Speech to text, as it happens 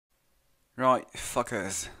Right,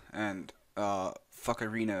 fuckers and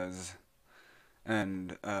fuckerinas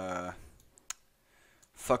and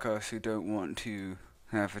fuckers who don't want to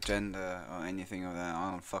have a gender or anything of that.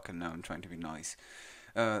 I don't fucking know. I'm trying to be nice.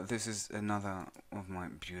 This is another of my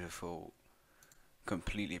beautiful,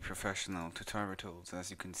 completely professional tutorial tools,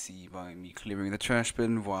 as you can see by me clearing the trash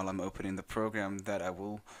bin while I'm opening the program that I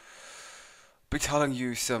will be telling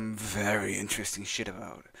you some very interesting shit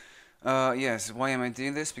about. Yes, why am I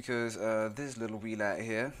doing this? Because this little wheelat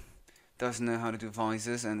here doesn't know how to do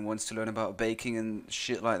visors and wants to learn about baking and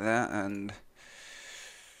shit like that, and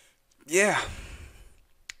yeah,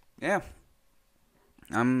 yeah.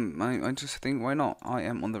 I just think, why not? I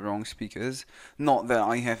am on the wrong speakers. Not that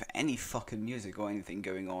I have any fucking music or anything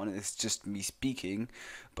going on, it's just me speaking,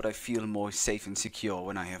 but I feel more safe and secure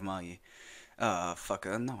when I have my,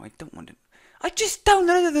 fucker. No, I don't want it. I just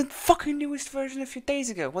downloaded the fucking newest version a few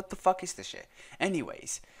days ago. What the fuck is this shit?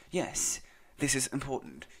 Anyways, yes, this is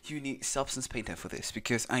important. You need Substance Painter for this,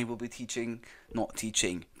 because I will be teaching, not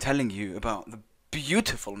teaching, telling you about the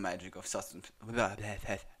beautiful magic of Substance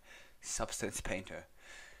Painter.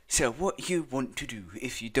 So what you want to do,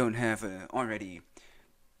 if you don't have already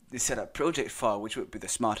the setup project file, which would be the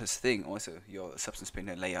smartest thing, also your Substance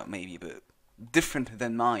Painter layout may be a bit different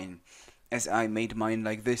than mine, as I made mine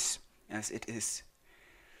like this, as it is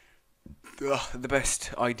the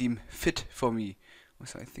best I deem fit for me.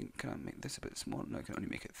 Also, I think, can I make this a bit smaller? No, I can only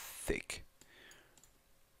make it thick.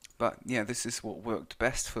 But yeah, this is what worked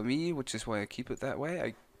best for me, which is why I keep it that way.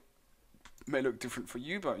 I may look different for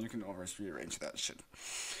you, but you can always rearrange that shit.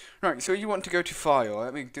 Right, so you want to go to File.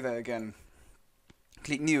 Let me do that again.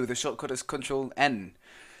 Click New. The shortcut is Control N.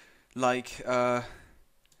 Like,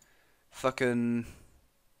 fucking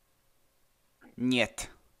Niet.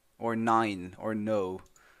 Or 9. Or no.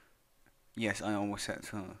 Yes, I almost had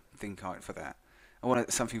to think hard for that. I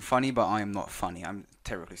wanted something funny, but I am not funny. I'm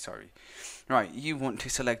terribly sorry. Right, you want to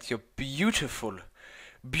select your beautiful,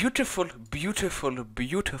 beautiful, beautiful,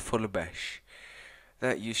 beautiful mesh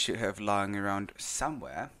that you should have lying around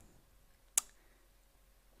somewhere.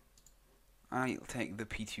 I'll take the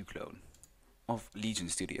P2 clone of Legion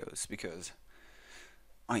Studios because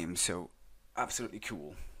I am so absolutely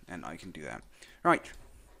cool and I can do that. Right,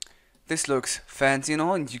 this looks fancy and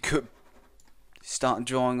all, and you could start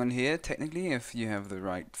drawing on here technically if you have the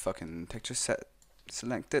right fucking texture set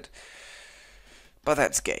selected, but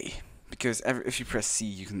that's gay. Because if you press C,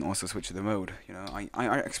 you can also switch to the mode. You know,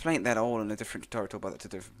 I explained that all in a different tutorial, but it's a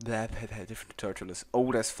different tutorial is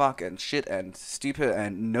old as fuck and shit and stupid,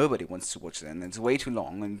 and nobody wants to watch it, and it's way too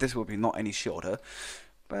long, and this will be not any shorter,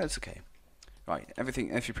 but it's okay. Right, everything.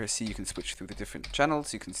 If you press C, you can switch through the different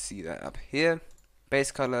channels. You can see that up here.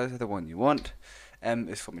 Base color, the one you want. M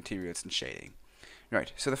is for materials and shading.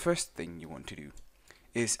 Right. So the first thing you want to do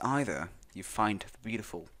is either you find the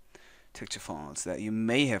beautiful texture files that you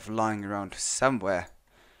may have lying around somewhere.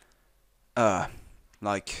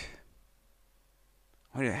 Like,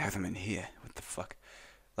 why did I have them in here? What the fuck?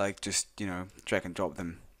 Like, just, you know, drag and drop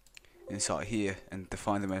them inside here and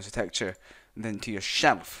define them as a texture, and then to your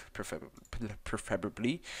shelf,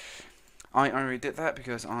 preferably. I already did that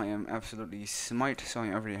because I am absolutely smart, so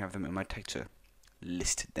I already have them in my texture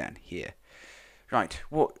list down here. Right,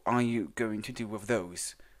 what are you going to do with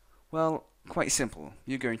those? Well, quite simple.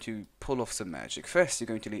 You're going to pull off some magic. First, you're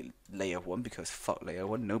going to delete layer 1, because fuck layer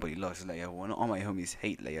 1. Nobody loves layer 1. All my homies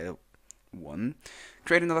hate layer 1.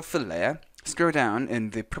 Create another fill layer. Scroll down in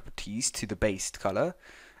the properties to the base color,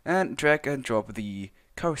 and drag and drop the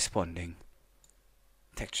corresponding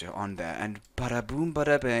texture on there, and bada boom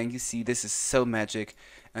bada bang, you see this is so magic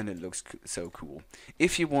and it looks so cool.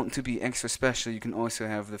 If you want to be extra special, you can also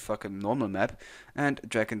have the fucking normal map and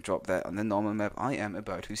drag and drop that on the normal map. I am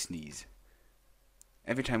about to sneeze.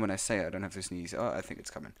 Every time when I say it, I don't have to sneeze. Oh, I think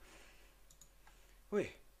it's coming.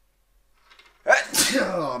 Wait.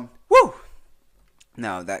 Woo!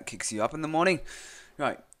 Now that kicks you up in the morning.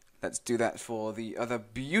 Right. Let's do that for the other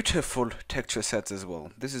beautiful texture sets as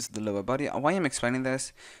well. This is the lower body. Why I'm explaining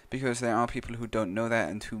this? Because there are people who don't know that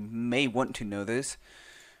and who may want to know this.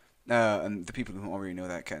 And the people who already know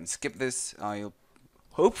that can skip this. I'll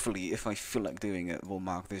hopefully, if I feel like doing it, will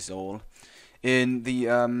mark this all in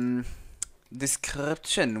the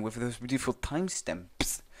description with those beautiful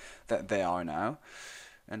timestamps that they are now.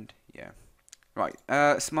 And yeah. Right,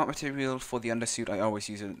 smart material for the undersuit, I always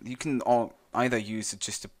use it. You can either use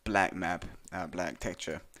just a black map, black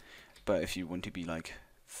texture, but if you want to be like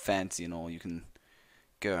fancy and all, you can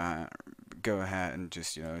go ahead and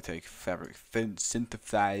just, you know, take fabric thin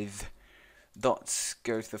synthesize dots,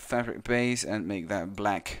 go to the fabric base and make that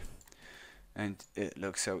black, and it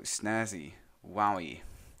looks so snazzy, wowie.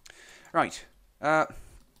 Right. Uh,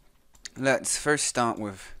 let's first start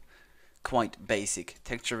with quite basic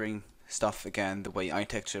texturing stuff again, the way I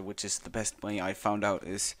texture, which is the best way I found out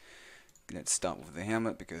is, let's start with the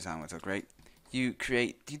helmet because helmets are great. You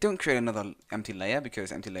don't create another empty layer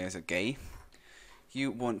because empty layers are gay.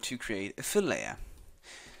 You want to create a fill layer.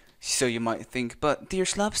 So you might think, but dear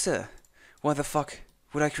Slapster, why the fuck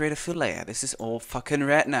would I create a fill layer? This is all fucking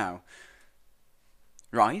red now.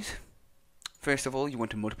 Right? First of all, you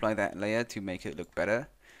want to multiply that layer to make it look better,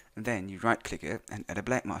 and then you right click it and add a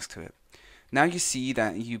black mask to it. Now you see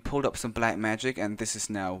that you pulled up some black magic and this is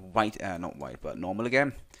now white, not white, but normal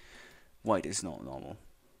again. White is not normal.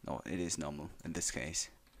 No, it is normal in this case.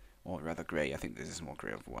 Or rather grey, I think this is more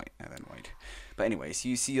grey of white than white. But anyways,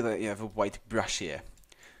 you see that you have a white brush here.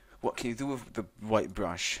 What can you do with the white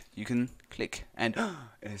brush? You can click and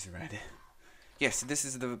it is red. Yes, this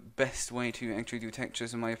is the best way to actually do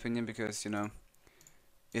textures in my opinion because, you know,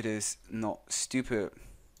 it is not stupid.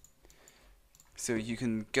 So you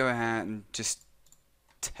can go ahead and just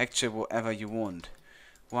texture whatever you want.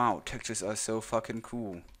 Wow, textures are so fucking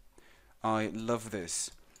cool. I love this.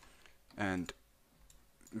 And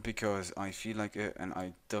because I feel like it and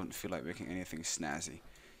I don't feel like making anything snazzy.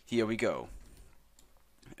 Here we go.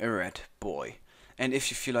 A red boy. And if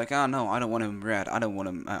you feel like, oh no, I don't want him red, I want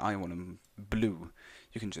him blue,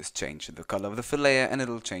 you can just change the color of the fill layer and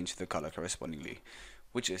it'll change the color correspondingly.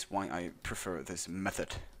 Which is why I prefer this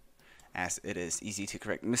method, as it is easy to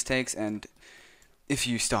correct mistakes, and if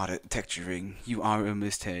you started texturing, you are a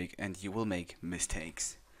mistake and you will make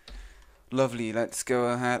mistakes. Lovely, let's go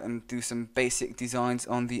ahead and do some basic designs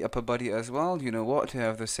on the upper body as well. You know what, to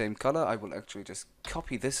have the same color, I will actually just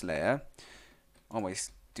copy this layer.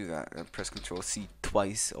 Always do that, press Ctrl C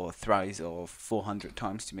twice or thrice or 400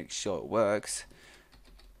 times to make sure it works.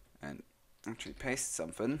 And actually paste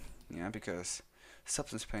something, yeah, because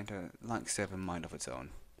Substance Painter likes to have a mind of its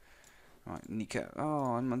own. Right, kneecap,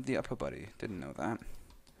 oh, I'm on the upper body, didn't know that.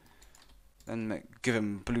 Then give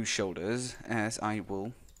him blue shoulders, as I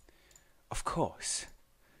will, of course,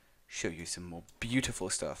 show you some more beautiful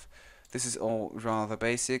stuff. This is all rather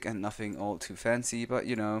basic and nothing all too fancy, but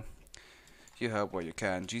you know, you help where you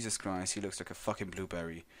can. Jesus Christ, he looks like a fucking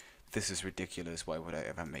blueberry. This is ridiculous, why would I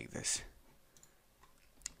ever make this?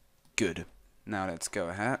 Good. Now let's go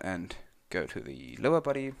ahead and go to the lower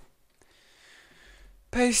body.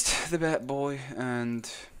 Paste the bad boy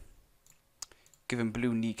and give him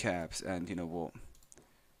blue kneecaps and you know what?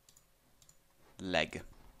 Leg.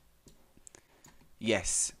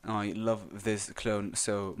 Yes, I love this clone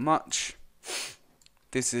so much.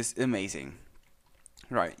 This is amazing.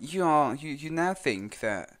 Right, you now think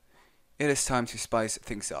that it is time to spice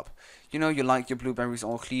things up. You know, you like your blueberries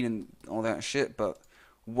all clean and all that shit, but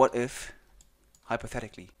what if,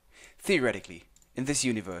 hypothetically, theoretically, in this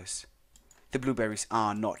universe, the blueberries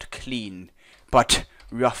are not clean, but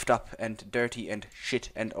roughed up and dirty and shit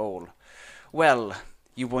and all? Well,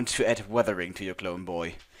 you want to add weathering to your clone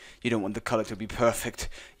boy. You don't want the color to be perfect.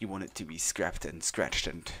 You want it to be scrapped and scratched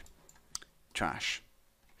and trash.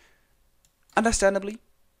 Understandably,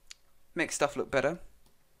 make stuff look better.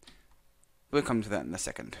 We'll come to that in a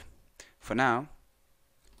second. For now,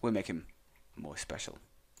 we'll make him more special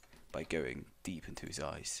by going deep into his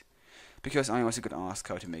eyes. Because I also got asked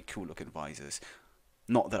how to make cool looking visors.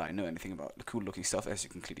 Not that I know anything about the cool looking stuff, as you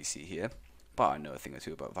can clearly see here, but I know a thing or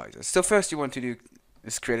two about visors. So first you want to do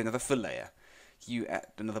is create another fill layer. You add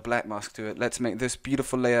another black mask to it. Let's make this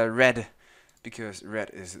beautiful layer red, because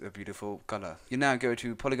red is a beautiful color. You now go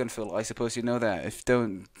to polygon fill. I suppose you know that. If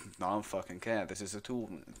don't, I don't fucking care. This is a tool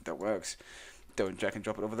that works. Don't drag and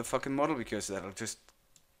drop it over the fucking model because that'll just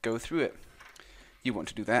go through it. You want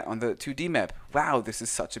to do that on the 2D map. Wow, this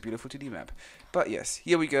is such a beautiful 2D map. But yes,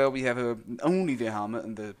 here we go. We have only the helmet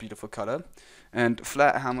and the beautiful color. And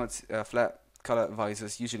flat helmets, flat color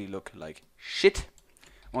visors usually look like shit.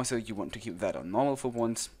 Also, you want to keep that on normal for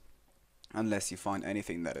once, unless you find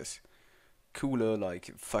anything that is cooler,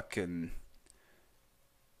 like fucking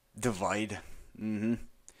divide.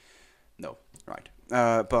 No, right.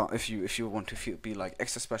 But if you want to be like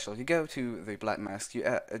extra special, you go to the black mask, you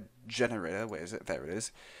add a generator. Where is it? There it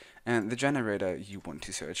is. And the generator, you want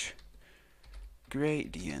to search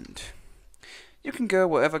gradient. You can go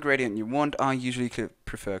whatever gradient you want. I usually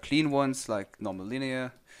prefer clean ones, like normal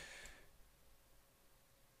linear.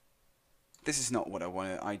 This is not what I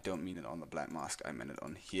wanted. I don't mean it on the black mask. I meant it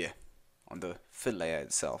on here, on the fill layer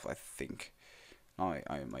itself. I think I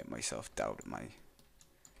might myself doubt my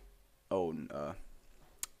own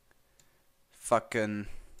fucking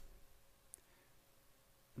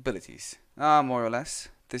abilities. More or less.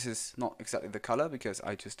 This is not exactly the color because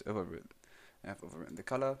I just have overwritten the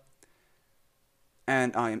color.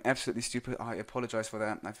 And I am absolutely stupid. I apologize for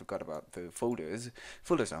that. I forgot about the folders.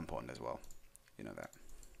 Folders are important as well. You know that.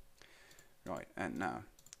 Right, and now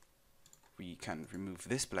we can remove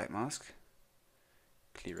this black mask,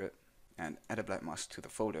 clear it, and add a black mask to the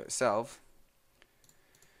folder itself.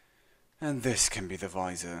 And this can be the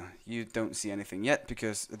visor. You don't see anything yet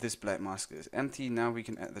because this black mask is empty. Now we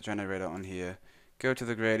can add the generator on here. Go to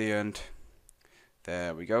the gradient.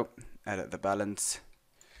 There we go. Edit the balance.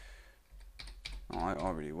 Oh, I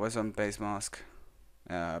already was on base mask.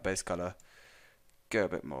 Base color. Go a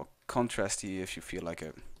bit more contrasty if you feel like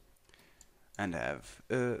it. And have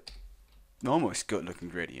an almost good looking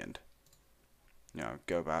gradient. You know,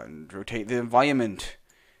 go about and rotate the environment.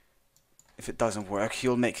 If it doesn't work,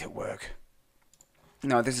 you'll make it work.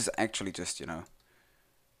 No, this is actually just, you know,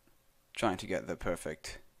 trying to get the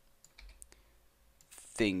perfect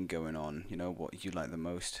thing going on. You know, what you like the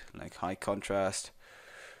most. Like high contrast.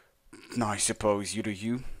 No, I suppose you do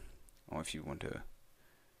you. Or if you want to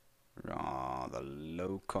rather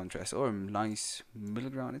low contrast or a nice middle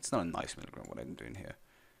ground. It's not a nice middle ground what I'm doing here.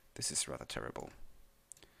 This is rather terrible.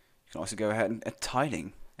 You can also go ahead and add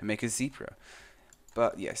tiling and make a zebra.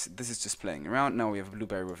 But yes, this is just playing around. Now we have a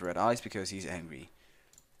blueberry with red eyes because he's angry.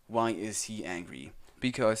 Why is he angry?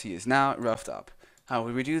 Because he is now roughed up. How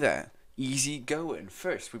will we do that? Easy going.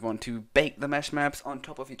 First, we want to bake the mesh maps on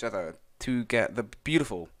top of each other to get the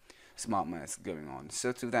beautiful smart mask going on.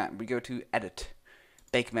 So to that, we go to Edit,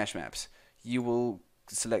 Bake Mesh Maps. You will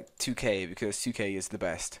select 2K because 2K is the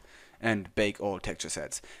best. And bake all texture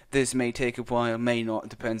sets. This may take a while, may not,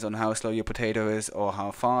 depends on how slow your potato is or how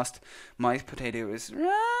fast. My potato is,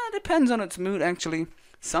 depends on its mood actually.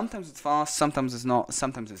 Sometimes it's fast, sometimes it's not,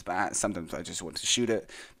 sometimes it's bad, sometimes I just want to shoot it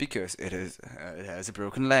because it has a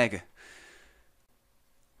broken leg.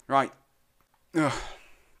 Right. Ugh.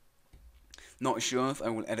 Not sure if I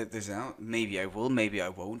will edit this out. Maybe I will, maybe I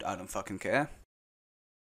won't, I don't fucking care.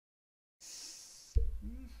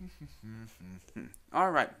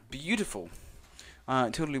 Alright, beautiful.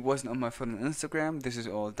 It totally wasn't on my phone and Instagram. This is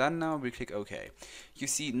all done now. We click OK. You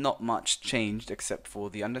see not much changed except for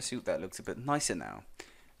the undersuit that looks a bit nicer now.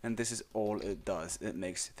 And this is all it does. It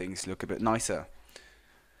makes things look a bit nicer.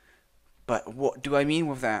 But what do I mean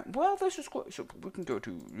with that? Well, this is quite... So we can go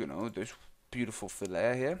to, you know, this beautiful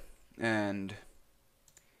fillet here. And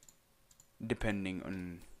depending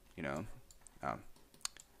on, you know,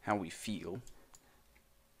 how we feel...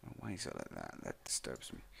 Why is it like that? That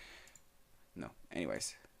disturbs me. No.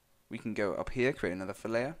 Anyways, we can go up here, create another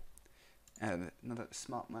fillet, add another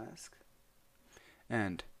smart mask,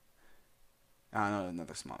 and not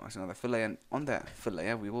another smart mask, another fillet. And on that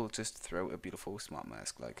fillet, we will just throw a beautiful smart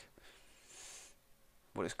mask. Like,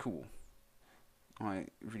 what is cool? I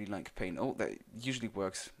really like paint. Oh, that usually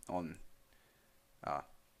works on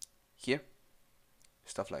here,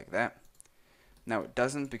 stuff like that. Now it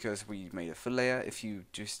doesn't because we made a fill layer. If you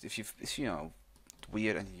know,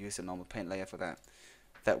 weird and you use a normal paint layer for that,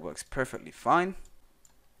 that works perfectly fine.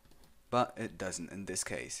 But it doesn't in this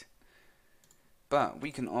case. But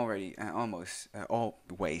we can already almost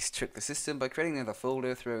always trick the system by creating another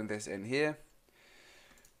folder, throwing this in here.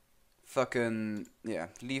 Fucking yeah,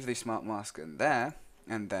 leave the smart mask in there,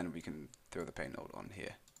 and then we can throw the paint node on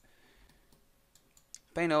here.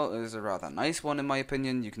 Paint node is a rather nice one in my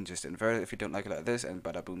opinion. You can just invert it if you don't like it like this, and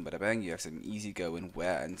bada boom bada bang, you have some easy going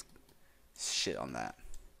wear and shit on that.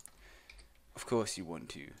 Of course you want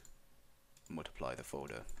to multiply the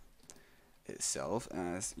folder itself,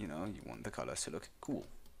 as you know, you want the colors to look cool.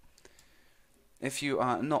 If you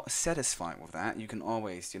are not satisfied with that, you can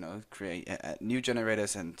always, you know, create new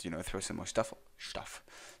generators and, you know, throw some more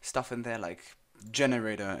stuff in there, like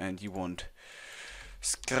generator, and you want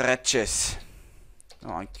scratches.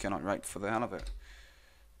 Oh, I cannot write for the hell of it.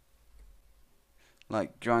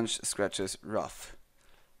 Like grunge, scratches, rough.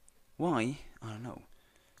 Why? I don't know.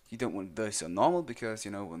 You don't want this on normal because, you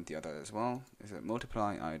know, want the other as well. Is it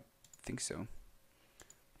multiply? I think so.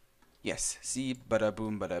 Yes. See, bada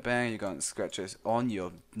boom, bada bang. You got scratches on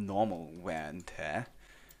your normal wear and tear.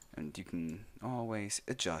 And you can always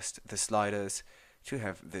adjust the sliders to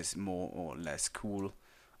have this more or less cool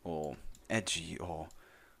or edgy or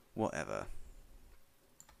whatever.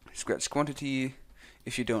 Scratch quantity.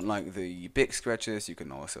 If you don't like the big scratches, you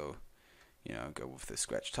can also, you know, go with the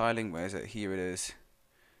scratch tiling. Where is it? Here it is.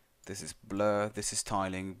 This is blur. This is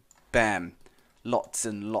tiling. Bam! Lots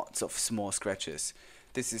and lots of small scratches.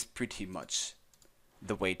 This is pretty much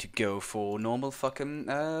the way to go for normal fucking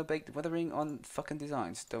baked weathering on fucking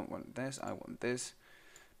designs. Don't want this. I want this.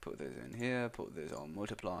 Put this in here. Put this on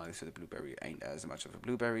multiply so the blueberry ain't as much of a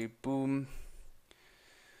blueberry. Boom.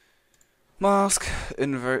 Mask,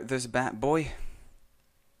 invert this bad boy,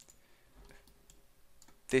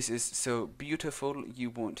 This is so beautiful, you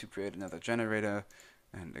want to create another generator,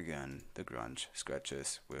 and again, the grunge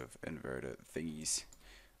scratches with inverted thingies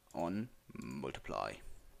on multiply.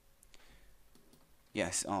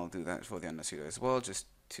 Yes, I'll do that for the undersuit as well, just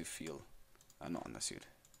to feel, not undersuit,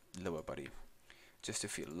 lower body, just to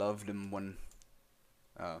feel loved in one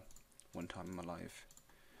time in my life.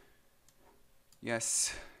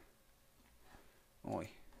 Yes. Oi.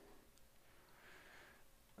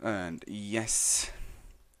 And yes.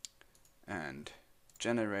 And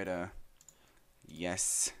generator.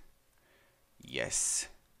 Yes. Yes.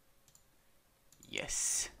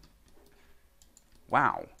 Yes.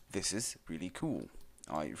 Wow, this is really cool.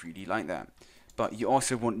 I really like that. But you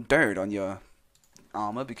also want dirt on your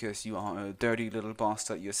armor because you are a dirty little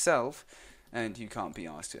bastard yourself, and you can't be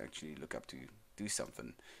asked to actually look up to do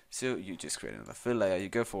something. So you just create another fill layer. You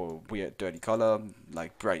go for a weird dirty color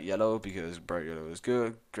like bright yellow because bright yellow is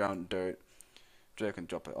good. Ground dirt. Drag and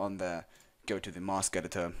drop it on there. Go to the mask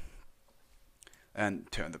editor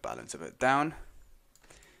and turn the balance of it down.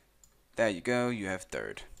 There you go. You have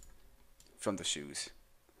dirt from the shoes.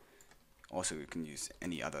 Also, you can use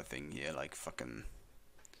any other thing here like fucking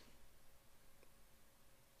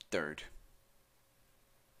dirt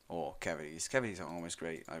or cavities. Cavities are always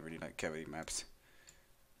great. I really like cavity maps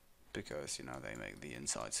because, you know, they make the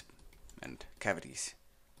insides and cavities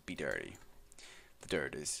be dirty. The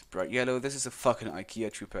dirt is bright yellow. This is a fucking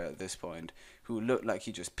IKEA trooper at this point who looked like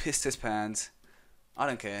he just pissed his pants. I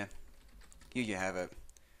don't care. Here you have it.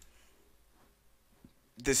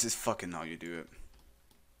 This is fucking how you do it.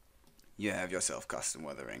 You have yourself custom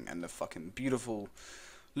weathering and the fucking beautiful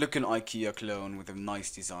looking IKEA clone with a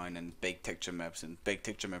nice design and baked texture maps. And baked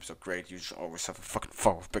texture maps are great. You should always have a fucking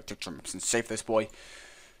file of baked texture maps and save this boy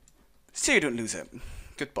so you don't lose it.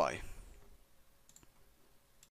 Goodbye.